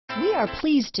We are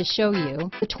pleased to show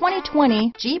you the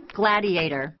 2020 Jeep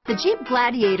Gladiator. The Jeep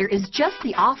Gladiator is just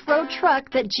the off-road truck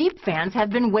that Jeep fans have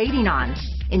been waiting on.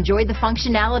 Enjoy the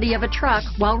functionality of a truck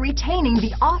while retaining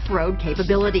the off-road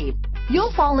capability.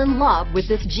 You'll fall in love with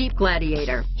this Jeep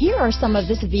Gladiator. Here are some of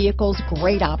this vehicle's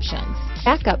great options: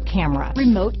 backup camera,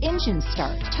 remote engine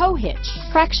start, tow hitch,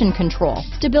 traction control,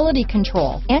 stability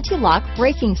control, anti-lock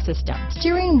braking system,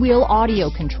 steering wheel audio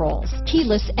controls,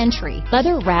 keyless entry,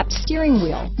 leather-wrapped steering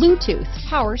wheel, Bluetooth,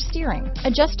 power steering,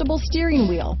 adjustable steering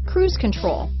wheel, cruise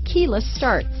control, keyless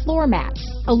start, floor mats,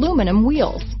 aluminum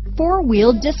wheels,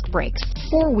 four-wheel disc brakes,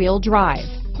 four-wheel drive,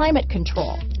 climate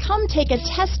control. Come take a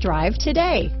test drive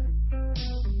today.